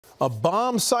A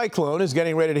bomb cyclone is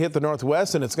getting ready to hit the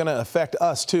Northwest, and it's going to affect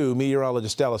us, too.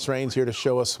 Meteorologist Dallas Raines here to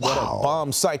show us what a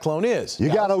bomb cyclone is.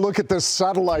 You got to look at this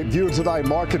satellite view tonight,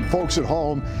 Mark and folks at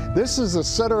home. This is the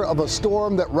center of a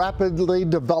storm that rapidly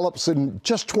develops in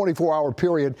just 24-hour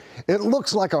period. It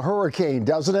looks like a hurricane,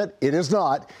 doesn't it? It is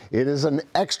not. It is an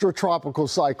extratropical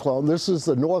cyclone. This is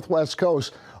the Northwest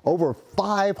coast. Over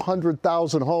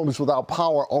 500,000 homes without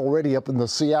power already up in the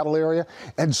Seattle area.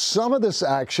 And some of this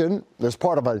action, as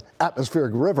part of an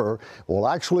atmospheric river, will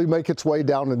actually make its way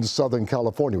down into Southern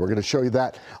California. We're going to show you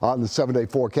that on the 7-day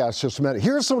forecast just a minute.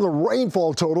 Here's some of the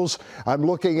rainfall totals I'm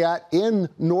looking at in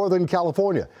Northern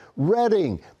California.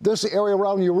 Redding, this area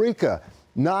around Eureka,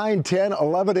 9, 10,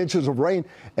 11 inches of rain,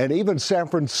 and even San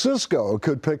Francisco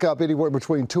could pick up anywhere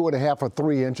between 2.5 or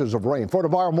 3 inches of rain. For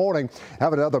tomorrow morning,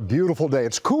 have another beautiful day.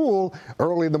 It's cool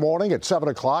early in the morning at 7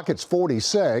 o'clock. It's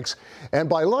 46. And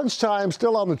by lunchtime,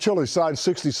 still on the chilly side,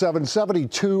 67,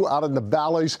 72 out in the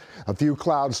valleys. A few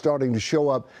clouds starting to show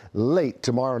up late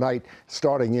tomorrow night,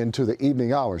 starting into the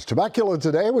evening hours. Temecula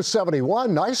today was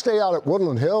 71. Nice day out at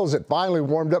Woodland Hills. It finally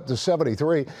warmed up to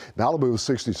 73. Malibu was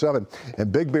 67. And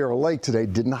Big Bear Lake today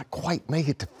did not quite make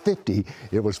it to 50.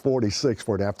 It was 46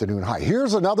 for an afternoon high.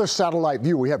 Here's another satellite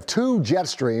view. We have two jet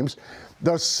streams.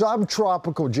 The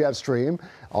subtropical jet stream,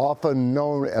 often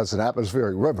known as an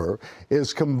atmospheric river,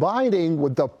 is combining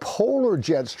with the polar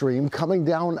jet stream coming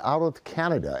down out of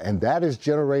Canada, and that is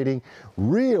generating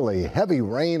really heavy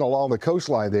rain along the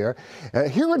coastline there.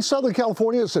 Here in Southern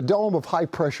California, it's a dome of high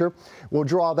pressure. We'll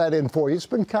draw that in for you. It's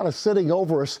been kind of sitting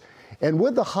over us. And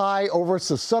with the high over us,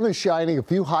 the sun is shining. A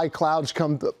few high clouds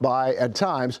come by at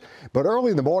times. But early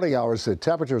in the morning hours, the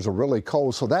temperatures are really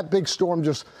cold. So that big storm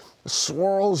just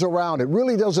swirls around. It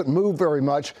really doesn't move very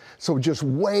much. So just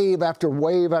wave after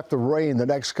rain the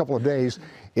next couple of days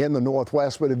in the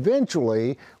Northwest. But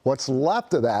eventually, what's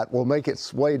left of that will make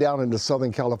its way down into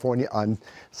Southern California on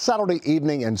Saturday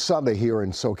evening and Sunday here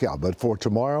in SoCal. But for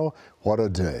tomorrow, what a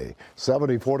day.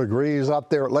 74 degrees up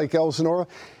there at Lake Elsinore.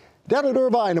 Down at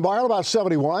Irvine tomorrow, about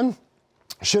 71.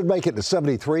 Should make it to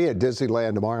 73 at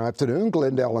Disneyland tomorrow afternoon.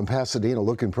 Glendale and Pasadena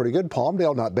looking pretty good.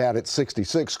 Palmdale not bad at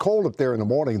 66. Cold up there in the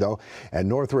morning, though, and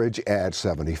Northridge at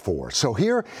 74. So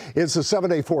here is the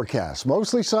 7-day forecast.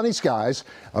 Mostly sunny skies.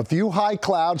 A few high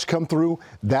clouds come through.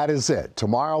 That is it.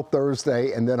 Tomorrow,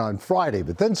 Thursday, and then on Friday.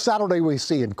 But then Saturday, we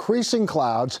see increasing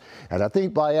clouds, and I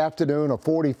think by afternoon, a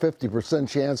 40-50%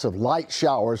 chance of light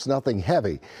showers, nothing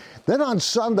heavy. Then on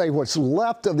Sunday, what's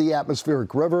left of the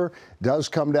atmospheric river does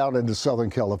come down into Southern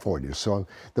California. So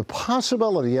the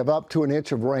possibility of up to an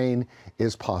inch of rain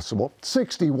is possible.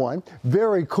 61,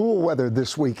 very cool weather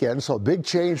this weekend, so a big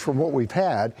change from what we've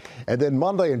had. And then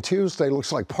Monday and Tuesday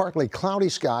looks like partly cloudy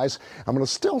skies. I'm going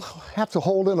to still have to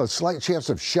hold in a slight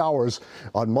chance of showers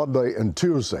on Monday and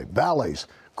Tuesday. Valleys.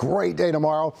 Great day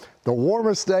tomorrow. The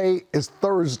warmest day is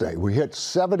Thursday. We hit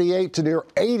 78 to near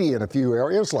 80 in a few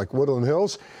areas like Woodland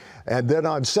Hills. And then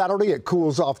on Saturday, it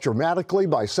cools off dramatically.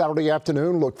 By Saturday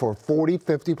afternoon, look for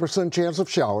 40-50% chance of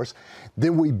showers.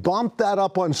 Then we bump that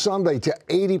up on Sunday to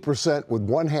 80% with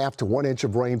 1/2 to 1 inch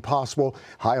of rain possible.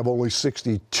 High of only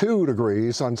 62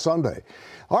 degrees on Sunday.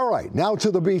 All right, now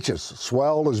to the beaches.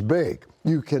 Swell is big.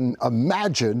 You can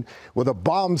imagine with a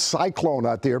bomb cyclone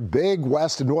out there, big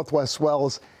west and northwest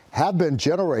swells have been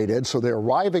generated, so they're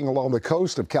arriving along the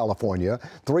coast of California.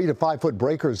 3 to 5 foot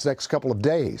breakers next couple of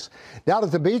days. Down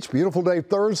at the beach, beautiful day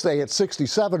Thursday at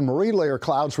 67. Marine layer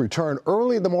clouds return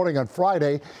early in the morning on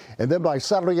Friday, and then by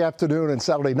Saturday afternoon and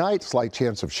Saturday night, slight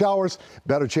chance of showers,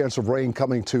 better chance of rain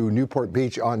coming to Newport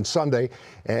Beach on Sunday.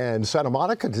 And Santa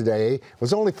Monica today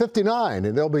was only 59,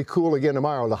 and they'll be cool again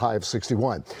tomorrow, the high of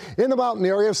 61. In the mountain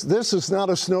areas, this is not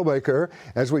a snowmaker.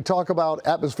 As we talk about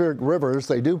atmospheric rivers,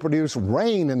 they do produce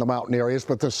rain in the mountain areas,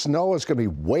 but the snow is going to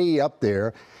be way up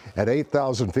there at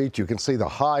 8,000 feet. You can see the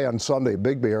high on Sunday,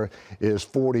 Big Bear, is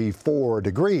 44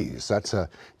 degrees. That's a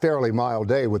fairly mild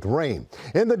day with rain.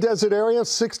 In the desert area,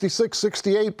 66,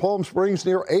 68, Palm Springs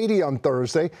near 80 on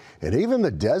Thursday. And even the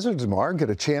deserts, Mark,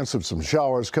 get a chance of some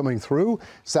showers coming through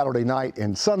Saturday night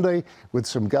and Sunday with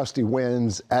some gusty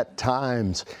winds at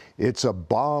times. It's a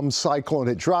bomb cyclone.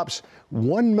 It drops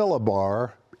 1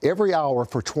 millibar every hour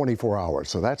for 24 hours.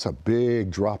 So that's a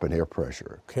big drop in air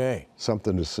pressure. Okay.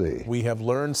 Something to see. We have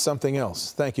learned something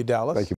else. Thank you, Dallas. Thank you.